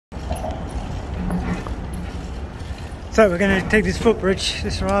So we're going to take this footbridge,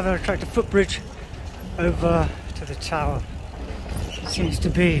 this rather attractive footbridge, over to the tower. Seems to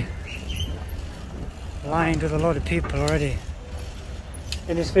be lined with a lot of people already.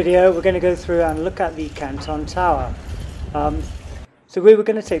 In this video we're going to go through and look at the Canton Tower. So we were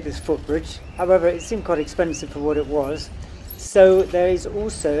going to take this footbridge, however it seemed quite expensive for what it was. So there is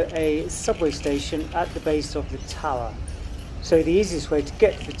also a subway station at the base of the tower. So the easiest way to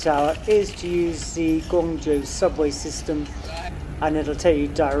get to the tower is to use the Guangzhou subway system, and it'll take you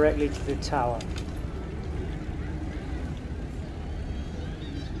directly to the tower.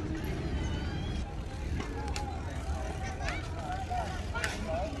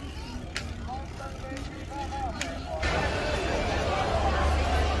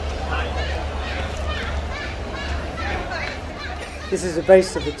 This is the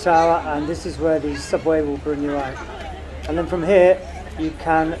base of the tower, and this is where the subway will bring you out. And then from here you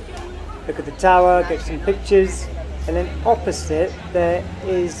can look at the tower, get some pictures, and then opposite there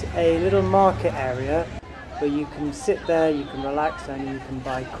is a little market area where you can sit there, you can relax, and you can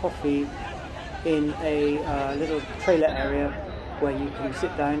buy coffee in a little trailer area where you can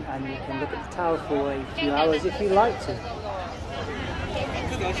sit down and you can look at the tower for a few hours if you like to.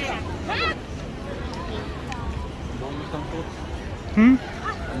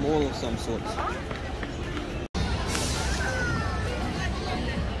 A mall of some sort.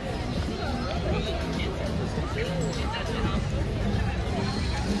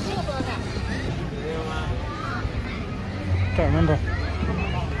 Don't remember.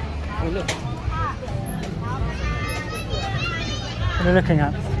 Oh look. What are you looking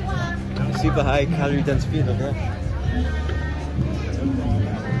at? Super high calorie dense food, okay?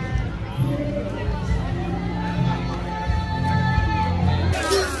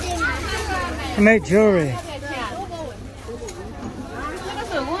 To make jewelry.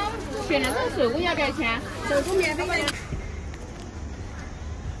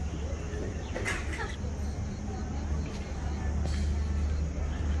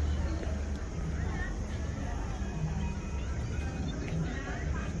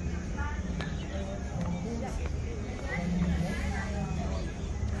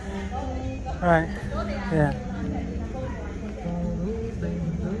 Right, yeah.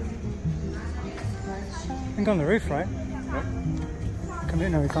 You can go on the roof, right? What?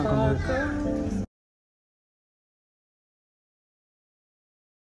 No, we can't go on the roof.